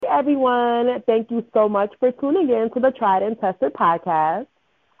everyone. Thank you so much for tuning in to the Tried and Tested podcast.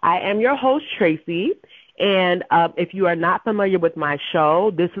 I am your host, Tracy. And if you are not familiar with my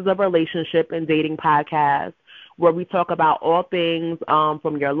show, this is a relationship and dating podcast where we talk about all things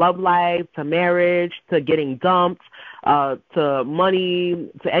from your love life to marriage to getting dumped to money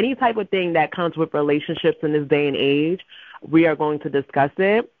to any type of thing that comes with relationships in this day and age. We are going to discuss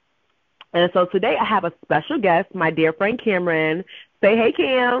it. And so today I have a special guest, my dear friend Cameron. Say hey,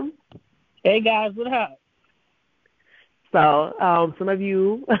 Cam. Hey, guys. What up? So some of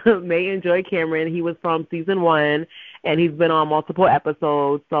you may enjoy Cameron. He was from season 1, and he's been on multiple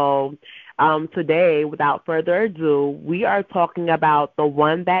episodes. So today, without further ado, we are talking about the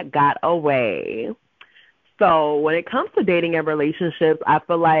one that got away. So when it comes to dating and relationships, I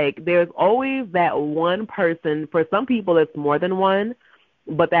feel like there's always that one person. For some people, it's more than one.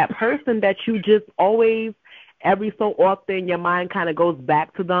 But that person that you just always, every so often, your mind kind of goes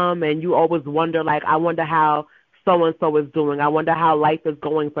back to them, and you always wonder, like, I wonder how so-and-so is doing. I wonder how life is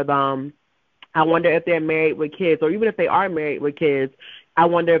going for them. I wonder if they're married with kids, or even if they are married with kids, I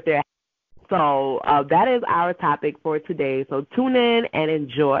wonder if they're. So that is our topic for today. So tune in and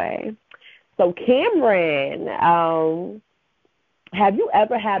enjoy. So Cameron, have you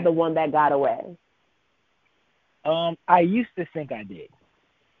ever had the one that got away? I used to think I did.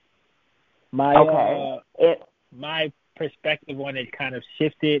 My my perspective on it kind of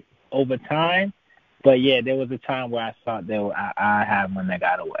shifted over time, but yeah, there was a time where I thought that I had one that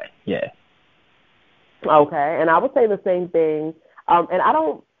got away. Yeah. Okay, and I would say the same thing.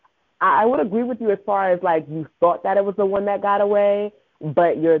 And I would agree with you as far as like you thought that it was the one that got away,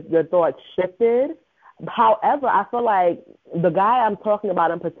 but your thoughts shifted. However, I feel like the guy I'm talking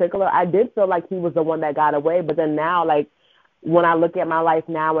about in particular, I did feel like he was the one that got away, but then now, like, when I look at my life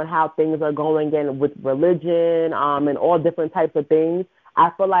now and how things are going and with religion and all different types of things, I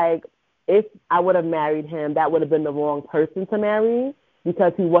feel like if I would have married him, that would have been the wrong person to marry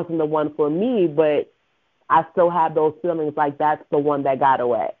because he wasn't the one for me, but I still have those feelings like that's the one that got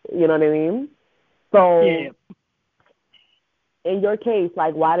away. You know what I mean? So yeah. In your case,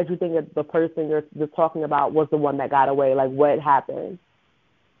 like, why did you think that the person you're talking about was the one that got away? Like, what happened?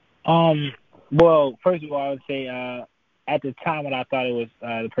 Well, first of all, I would say at the time when I thought it was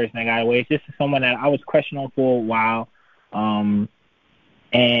the person that got away, it's just someone that I was questioning for a while. And,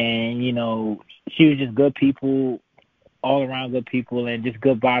 you know, she was just good people, all around good people, and just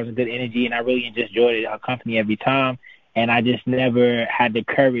good vibes and good energy, and I really just enjoyed her company every time. And I just never had the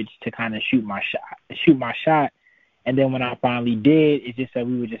courage to kind of shoot my shot. And then when I finally did, it's just that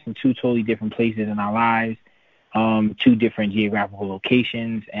we were just in two totally different places in our lives, two different geographical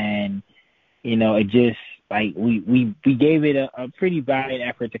locations, and, you know, it just, like, we gave it a pretty valiant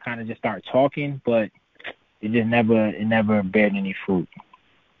effort to kind of just start talking, but it just never bared any fruit.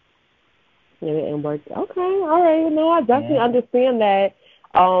 Yeah, it worked. Okay, all right. No, I definitely understand that.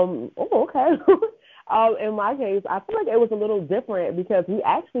 Okay. In my case, I feel like it was a little different because we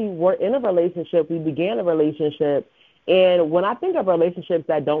actually were in a relationship. We began a relationship. And when I think of relationships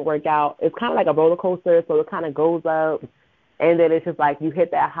that don't work out, it's kind of like a roller coaster. So it kind of goes up, and then it's just like you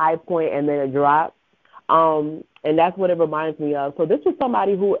hit that high point and then it drops. And that's what it reminds me of. So this was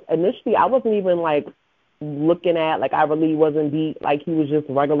somebody who initially I wasn't even like looking at, like I really wasn't deep, like he was just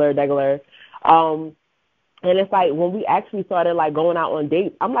regular. And it's like when we actually started like going out on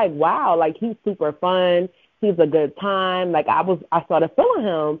dates, I'm like, wow, like he's super fun. He's a good time. Like I started feeling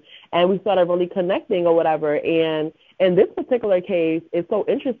him, and we started really connecting or whatever. And in this particular case, it's so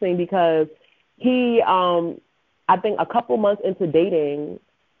interesting because he, I think a couple months into dating,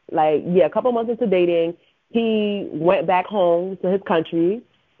 he went back home to his country.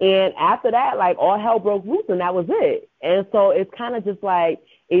 And after that, like, all hell broke loose, and that was it. And so it's kind of just like,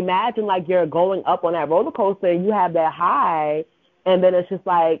 imagine, like, you're going up on that roller coaster, and you have that high, and then it's just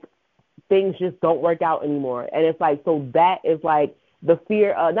like things just don't work out anymore. And it's like, so that is like the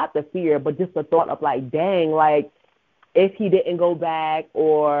fear, not the fear, but just the thought of like, dang, like, if he didn't go back,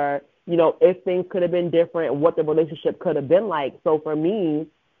 or, you know, if things could have been different, what the relationship could have been like. So for me,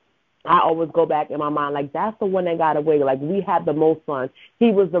 I always go back in my mind, like, that's the one that got away. Like, we had the most fun.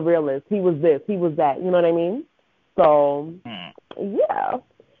 He was the realest. He was this. He was that. You know what I mean? So, yeah.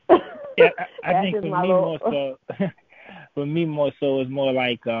 Yeah, I think for me more so, it's more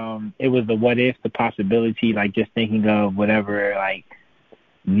like it was the what if, the possibility, like just thinking of whatever, like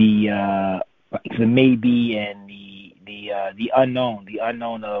the maybe and the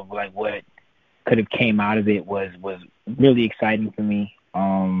unknown of like what could have came out of it was really exciting for me.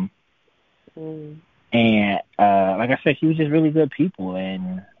 And like I said, she was just really good people.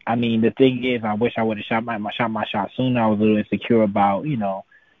 And I mean, the thing is, I wish I would have shot my shot sooner. I was a little insecure about, you know,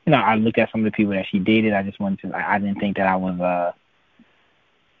 I looked at some of the people that she dated. I just wanted to. I didn't think that I was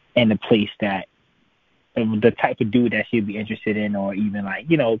in the place that the type of dude that she'd be interested in, or even like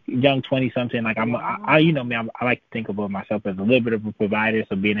young 20-something. Like I I like to think about myself as a little bit of a provider,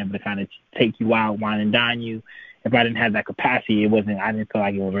 so being able to kind of take you out, wine and dine you. If I didn't have that capacity, I didn't feel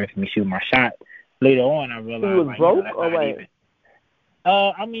like it was worth me shooting my shot. Later on, I realized you was like broke that's or not what? even.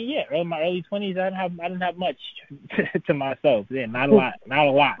 In my early 20s, I didn't have much to myself. Yeah, not a lot.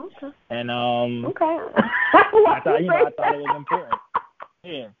 Okay. And Okay. I thought it was important.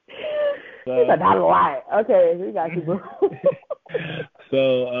 Yeah. So, not a lot. Okay, we got you, bro.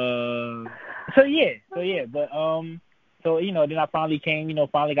 So yeah. But then I finally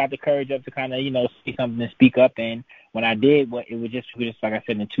finally got the courage up to kind of say something and speak up. And when I did, we were just like I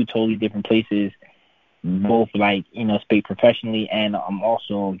said, in two totally different places, both like speak professionally and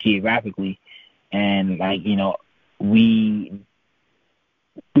also geographically, and like we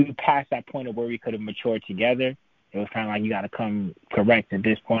passed that point of where we could have matured together. It was kind of like you got to come correct at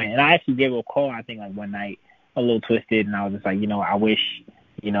this point. And I actually gave her a call, I think, like one night, a little twisted, and I was just like, I wish,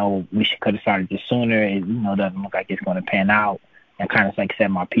 we could have started this sooner. It, doesn't look like it's going to pan out, and kind of like said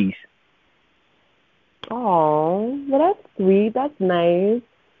my piece. Oh, well, that's sweet. That's nice.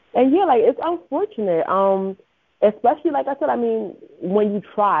 And yeah, like it's unfortunate. Especially like I said, I mean, when you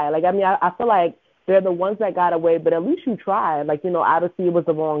try, like I feel like they're the ones that got away, but at least you tried. Like obviously it was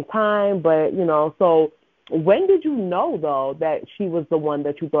the wrong time, but so. When did you know, though, that she was the one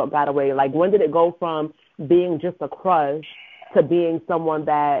that you thought got away? Like, when did it go from being just a crush to being someone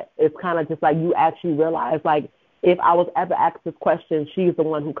that is kind of just like you actually realize, like, if I was ever asked this question, she's the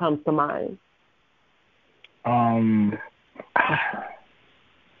one who comes to mind?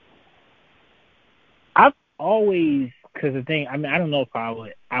 I've always, because the thing, I mean, I don't know if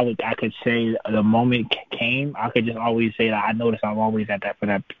I could say the moment came. I could just always say that I noticed I've always had that for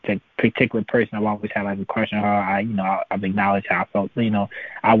that particular person. I've always had like a crush on her. I've acknowledged how I felt.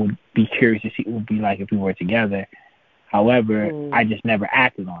 I would be curious to see what it would be like if we were together. However, I just never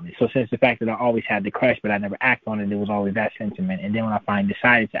acted on it. So since the fact that I always had the crush, but I never acted on it, there was always that sentiment. And then when I finally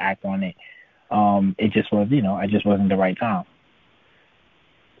decided to act on it, it just was, it just wasn't the right time.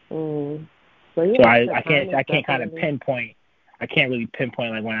 So I can't kind of pinpoint. I can't really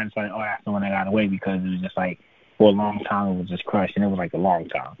pinpoint like when I decided, that's the one that got away, because it was just like for a long time it was just crush, and it was like a long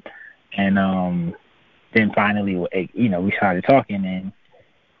time. And then finally, we started talking, and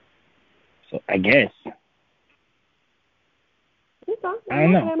so I guess. I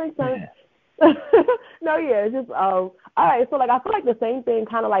don't know. That makes sense. Yeah. No, yeah, it's just all right. So like I feel like the same thing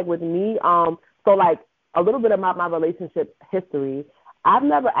kind of like with me. So like a little bit about my relationship history. I've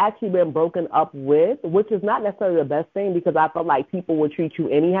never actually been broken up with, which is not necessarily the best thing, because I felt like people would treat you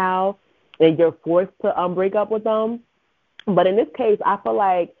anyhow and you're forced to break up with them. But in this case, I feel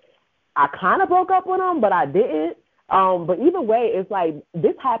like I kind of broke up with them, but I didn't. But either way, it's like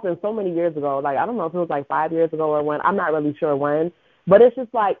this happened so many years ago. Like, I don't know if it was like 5 years ago or when. I'm not really sure when. But it's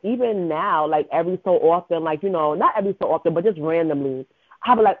just like even now, like every so often, like, not every so often, but just randomly,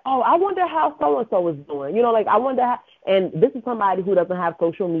 I'll be like, oh, I wonder how so-and-so is doing. Like I wonder how, and this is somebody who doesn't have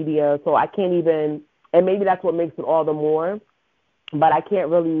social media, so I can't even, and maybe that's what makes it all the more, but I can't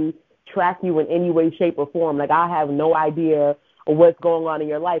really track you in any way, shape, or form. Like I have no idea what's going on in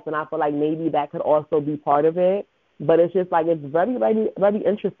your life, and I feel like maybe that could also be part of it. But it's just like it's very, very, very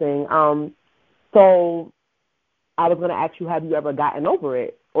interesting. So I was going to ask you, have you ever gotten over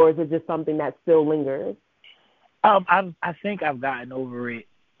it, or is it just something that still lingers? I think I've gotten over it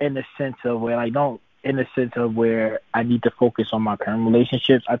in the sense of where I need to focus on my current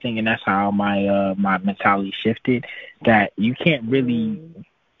relationships. I think, and that's how my my mentality shifted. That you can't really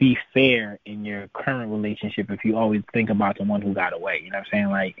be fair in your current relationship if you always think about the one who got away. You know what I'm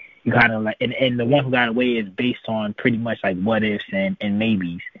saying? Like you kind of like, and the one who got away is based on pretty much like what ifs and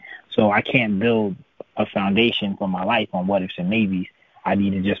maybes. So I can't build a foundation for my life on what ifs and maybes. I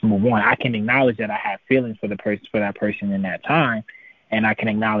need to just move on. I can acknowledge that I have feelings for that person in that time, and I can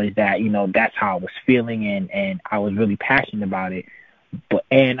acknowledge that that's how I was feeling, and I was really passionate about it. But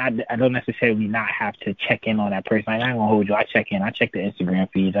I don't necessarily not have to check in on that person. Like, I ain't gonna hold you. I check in. I check the Instagram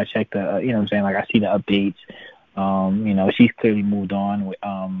feeds. I check the what I'm saying. Like I see the updates. She's clearly moved on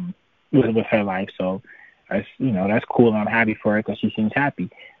with her life, so that's cool, and I'm happy for her because she seems happy,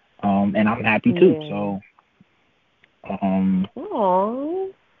 and I'm happy too. Yeah. So.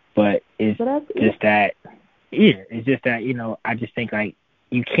 But it's just that, I just think like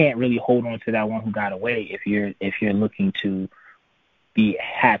you can't really hold on to that one who got away if you're looking to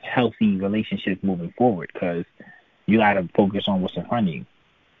have healthy relationships moving forward, because you got to focus on what's in front of you.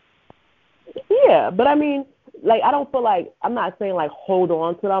 Yeah, but I mean, like, I don't feel like, I'm not saying, like, hold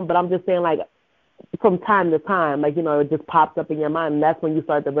on to them, but I'm just saying, like, from time to time, like, it just pops up in your mind, and that's when you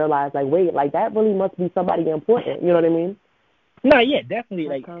start to realize, like, wait, like, that really must be somebody important. You know what I mean? No, yeah, definitely.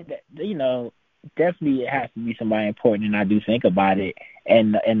 Like, Okay. definitely it has to be somebody important, and I do think about it,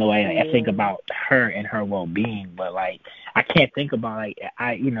 and in the way I think Yeah. about her and her well-being. But like, I can't think about like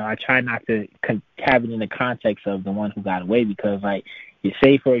I try not to have it in the context of the one who got away because like, you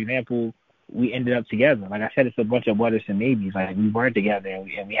say for example, we ended up together. Like I said, it's a bunch of what ifs and maybes. Like we were together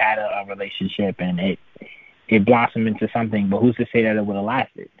and we had a relationship, and it blossomed into something. But who's to say that it would have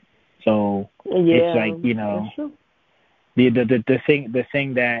lasted? So it's Yeah, like that's true. the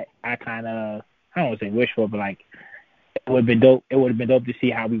thing that I kind of I don't want to say wish for, but like it would have been dope. It would have been dope to see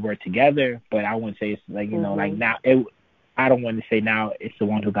how we were together. But I wouldn't say it's like like Mhm. now. I don't want to say now it's the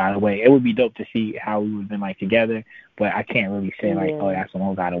one who got away. It would be dope to see how we would have been like together. But I can't really say like, oh, Yeah. that's the one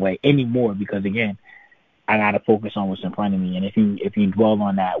who got away anymore because again, I gotta focus on what's in front of me. And if you dwell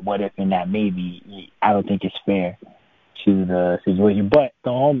on that what if and that maybe, I don't think it's fair to the situation. But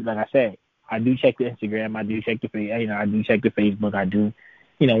the home, like I said, I do check the Instagram, I do check the I do check the Facebook, I do,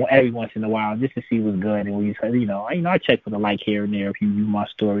 every once in a while just to see what's good and I check for the like here and there if you view my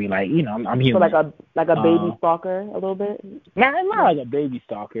story, like I'm So like human. a baby stalker a little bit. Not Yeah. like a baby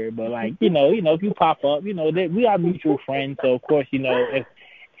stalker, but like if you pop up, we are mutual friends, so of course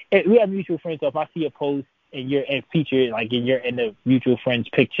if we have mutual friends, so if I see a post and you're and featured like in the mutual friends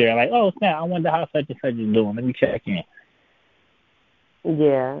picture, like oh snap, I wonder how such and such is doing. Let me check in.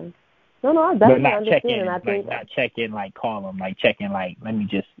 Yeah. No, I But definitely not check understand, in and I and like think not check in like call them, like check in like let me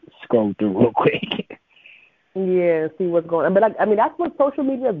just scroll through real quick. yeah, see what's going on. But like, I mean, that's what social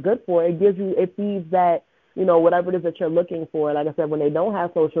media is good for. It feeds that, whatever it is that you're looking for. Like I said, when they don't have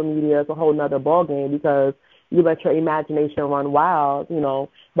social media, it's a whole nother ball game because you let your imagination run wild.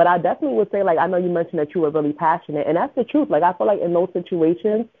 But I definitely would say, like, I know you mentioned that you were really passionate, and that's the truth. Like, I feel like in those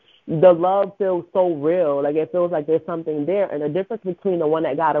situations, the love feels so real. Like, it feels like there's something there. And the difference between the one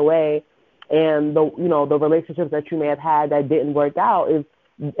that got away and the relationships that you may have had that didn't work out is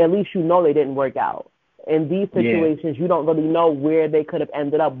at least they didn't work out. In these Yeah, situations, you don't really know where they could have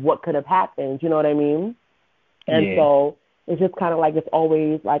ended up, what could have happened. You know what I mean? And yeah. so it's just kind of like it's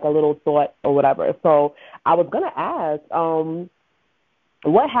always like a little thought or whatever. So I was gonna ask,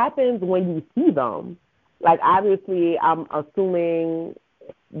 what happens when you see them? Like, obviously, I'm assuming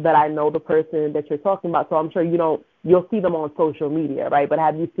that I know the person that you're talking about, so I'm sure you'll see them on social media, right? But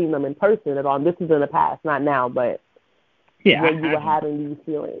have you seen them in person at all? And this is in the past, not now, but Yeah, I when you were haven't. having these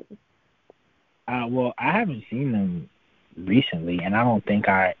feelings. Well, I haven't seen them recently, and I don't think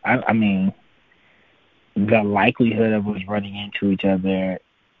I mean, the likelihood of us running into each other,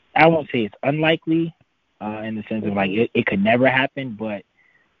 I won't say it's unlikely, in the sense of like Mhm. it could never happen, but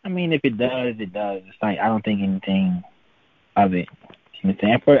I mean, if it does, it does. It's like I don't think anything of it.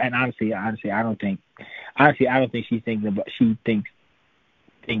 And honestly, I don't think she thinks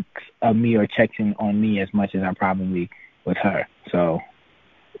of me or checks in on me as much as I probably with her. So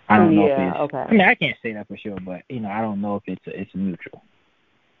I don't know if Yeah. it's. Okay. I mean, I can't say that for sure, but I don't know if it's mutual.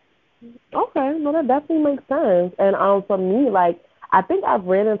 Okay. No, that definitely makes sense. And for me, like, I think I've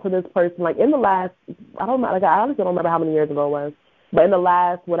ran into this person like in the last. I don't know. Like, I honestly don't remember how many years ago it was, but in the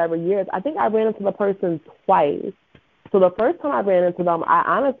last whatever years, I think I ran into the person twice. So the first time I ran into them, I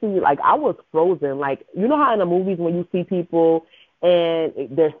honestly, like, I was frozen. Like, you know how in the movies when you see people and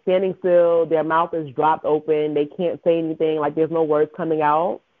they're standing still, their mouth is dropped open, they can't say anything, like there's no words coming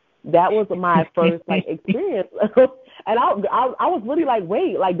out. That was my first like experience, and I was really like,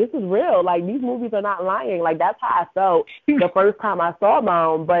 wait, like this is real. Like these movies are not lying. Like that's how I felt the first time I saw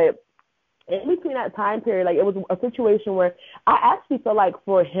them. But in between that time period, like it was a situation where I actually feel like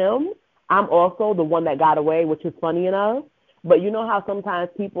for him, I'm also the one that got away, which is funny enough. But you know how sometimes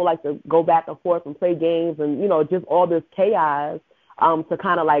people like to go back and forth and play games and just all this chaos to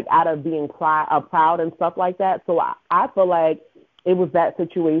kind of like out of being proud and stuff like that. So I feel like it was that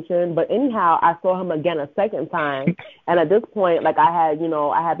situation. But anyhow, I saw him again a second time, and at this point, like I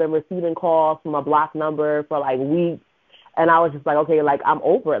had been receiving calls from a blocked number for like weeks, and I was just like, okay, like I'm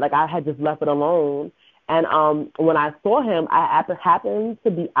over it. Like I had just left it alone. And when I saw him, I happened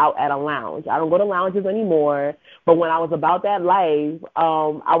to be out at a lounge. I don't go to lounges anymore. But when I was about that life,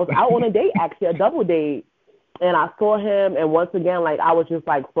 I was out on a date, actually, a double date. And I saw him, and once again, like I was just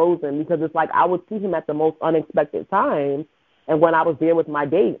like frozen because it's like I would see him at the most unexpected times. And when I was there with my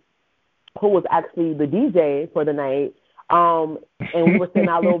date, who was actually the DJ for the night, and we were sitting in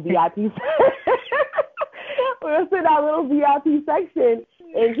our little VIP. We were sitting in our little VIP section,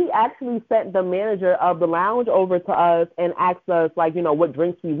 and he actually sent the manager of the lounge over to us and asked us, like, what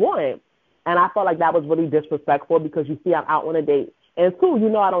drinks we want. And I felt like that was really disrespectful because you see I'm out on a date. And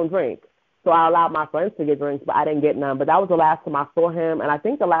two, I don't drink. So I allowed my friends to get drinks, but I didn't get none. But that was the last time I saw him, and I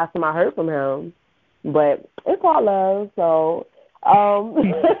think the last time I heard from him. But it's all love, so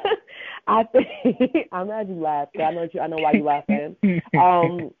I think I'm glad you laughed. I know why you laughing.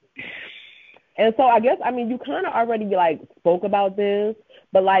 And so I guess you kind of already spoke about this,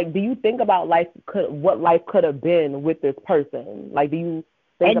 but do you think about what life could have been with this person? Do you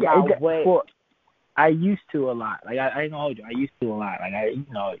think about what? Well, I used to a lot. I ain't gonna hold you. I used to a lot.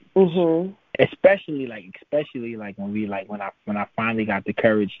 Especially when I finally got the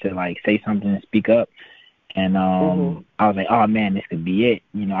courage to say something and speak up. And I was like, oh man, this could be it.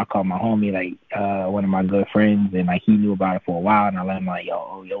 I called my homie, one of my good friends, and he knew about it for a while, and I let him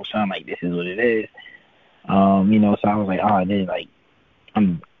yo, son, this is what it is. So I was like, oh, this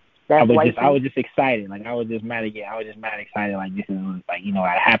I was just excited. I was just mad excited. This is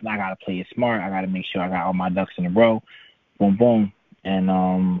I happen. I gotta play it smart. I gotta make sure I got all my ducks in a row. Boom, boom, and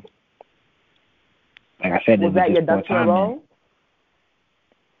like I said, was that your ducks in a row?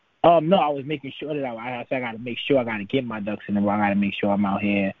 No, I was making sure that I got to make sure I got to get my ducks in a row. I got to make sure I'm out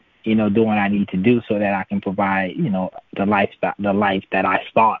here, doing what I need to do so that I can provide, the life that I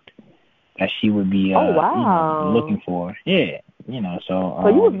thought that she would be looking for. Yeah, so. So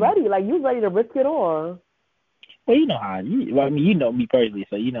you was ready, you was ready to risk it all. Well, you know how. You know me personally,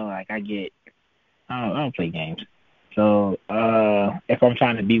 so I don't play games. So if I'm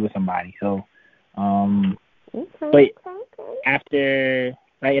trying to be with somebody, so but after.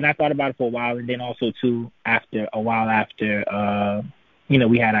 And I thought about it for a while, and then also too, after we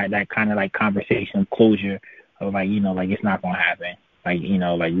had that kind of conversation closure of it's not gonna happen.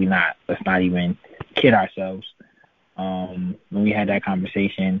 Let's not even kid ourselves. When we had that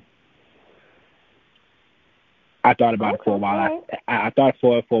conversation, I thought about it for a while. I thought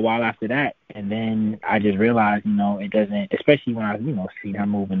for a while after that, and then I just realized, it doesn't. Especially when I, see her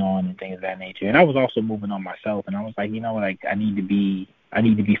moving on and things of that nature, and I was also moving on myself, and I was like, I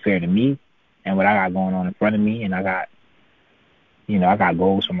need to be fair to me and what I got going on in front of me, and I got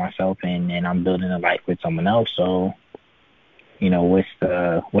goals for myself, and I'm building a life with someone else. So, what's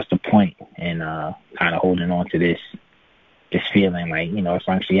the point in kind of holding on to this feeling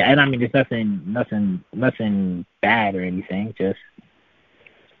essentially? And there's nothing bad or anything. Just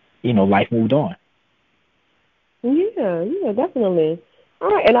life moved on. Yeah, definitely. All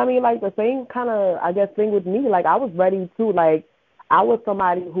right, and the same kind of thing with me. I was ready too. I was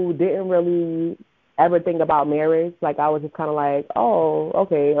somebody who didn't really ever think about marriage. I was just kind of oh,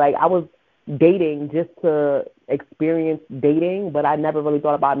 okay. I was dating just to experience dating, but I never really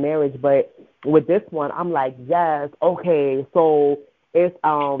thought about marriage. But with this one, I'm yes, okay. So it's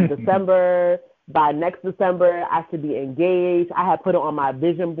December. By next December, I should be engaged. I had put it on my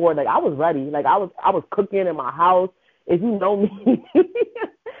vision board. I was ready. I was cooking in my house. If you know me,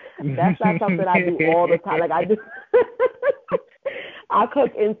 that's not something I do all the time. I just. I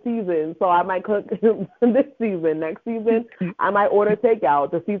cook in season, so I might cook this season. Next season, I might order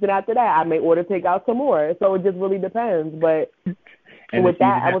takeout. The season after that, I may order takeout some more. So it just really depends. But and with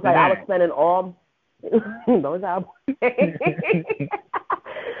that, I was I was spending all. Don't have.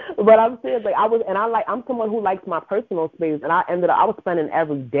 But I'm serious. I'm someone who likes my personal space, and I was spending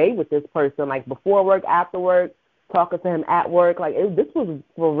every day with this person, before work, after work, talking to him at work. This was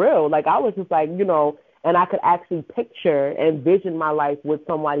for real. I was just and I could actually picture and vision my life with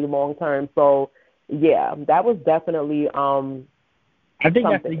somebody long term. So, yeah, that was definitely I think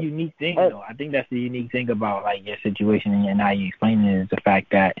that's the unique thing, though. I think that's the unique thing about your situation and how you explain it is the fact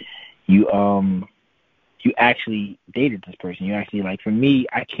that you actually dated this person. You actually for me,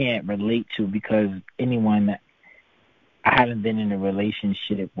 I can't relate to because I haven't been in a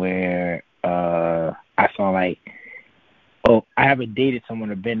relationship where I saw oh, I haven't dated someone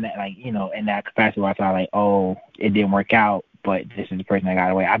or been that, in that capacity where I thought, oh, it didn't work out, but this is the person that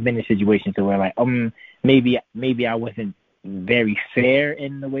got away. I've been in situations where, maybe I wasn't very fair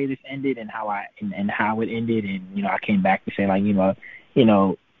in the way this ended and how it ended, and I came back to say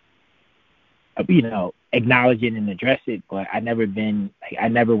acknowledge it and address it, but I never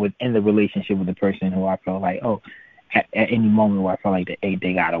was in the relationship with the person who I felt at any moment where I felt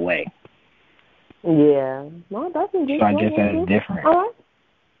they got away. Yeah, no, that's a good. So I guess that's different.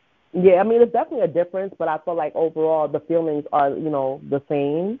 Yeah, it's definitely a difference, but I feel overall the feelings are, the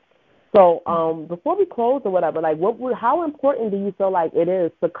same. So, before we close or whatever, how important do you feel it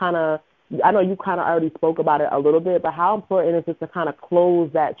is to kind of? I know you kind of already spoke about it a little bit, but how important is it to kind of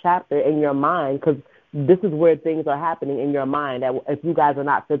close that chapter in your mind? Because this is where things are happening in your mind. That if you guys are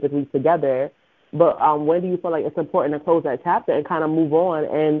not physically together, but when do you feel it's important to close that chapter and kind of move on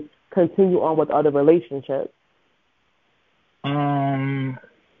and continue on with other relationships?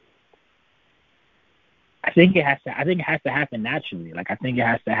 I think it has to. I think it has to happen naturally. Like I think it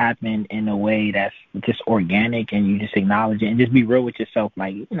has to happen in a way that's just organic, and you just acknowledge it and just be real with yourself.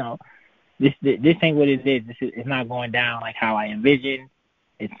 Like this ain't what it is. It's not going down like how I envisioned.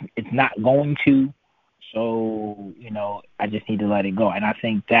 It's not going to. So I just need to let it go. And I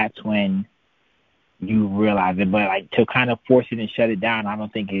think that's when you realize it. But like to kind of force it and shut it down, I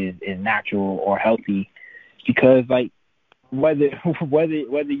don't think is natural or healthy, because like whether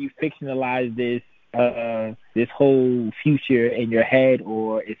you fictionalize this whole future in your head,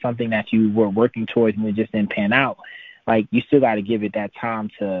 or it's something that you were working towards and it just didn't pan out, like you still got to give it that time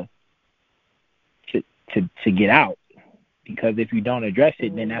to get out. Because if you don't address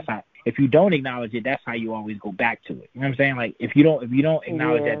it, then that's how. If you don't acknowledge it, that's how you always go back to it. You know what I'm saying? Like if you don't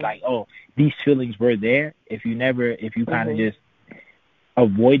acknowledge that, like, oh, these feelings were there. If you kind of just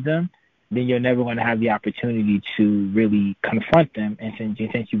avoid them, then you're never going to have the opportunity to really confront them. And since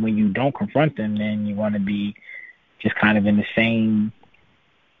when you don't confront them, then you want to be just kind of in the same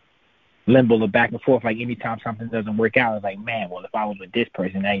limbo of back and forth. Like anytime something doesn't work out, it's like, man, well, if I was with this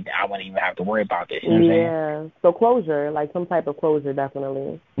person, I wouldn't even have to worry about this. You know what I'm saying? Yeah. So closure, like some type of closure,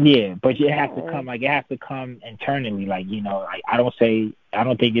 definitely. Yeah, but it has to come internally. Like I don't think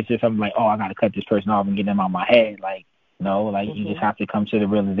it's just something like, oh, I got to cut this person off and get them out of my head. Like no, like you just have to come to the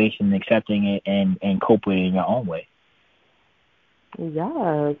realization and accepting it and cope with it in your own way.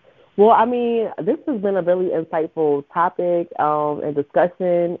 Yes. Well, I mean, this has been a really insightful topic and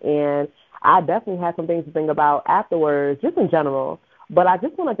discussion, and I definitely had some things to think about afterwards, just in general. But I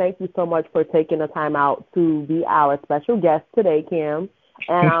just want to thank you so much for taking the time out to be our special guest today, Cam.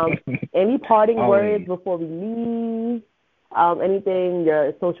 And any parting words before we leave? Anything,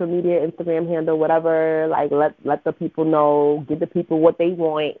 your social media, Instagram handle, whatever, like let the people know, give the people what they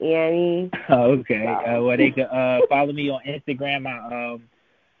want, Annie. Okay. Well, they can follow me on Instagram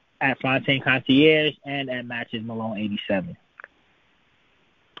at Fontaine Concierge and at Matches Malone 87.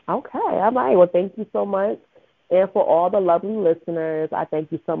 Okay. All right. Well, thank you so much. And for all the lovely listeners, I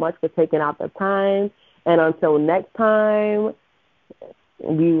thank you so much for taking out the time. And until next time, I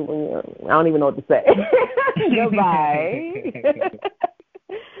don't even know what to say. Goodbye.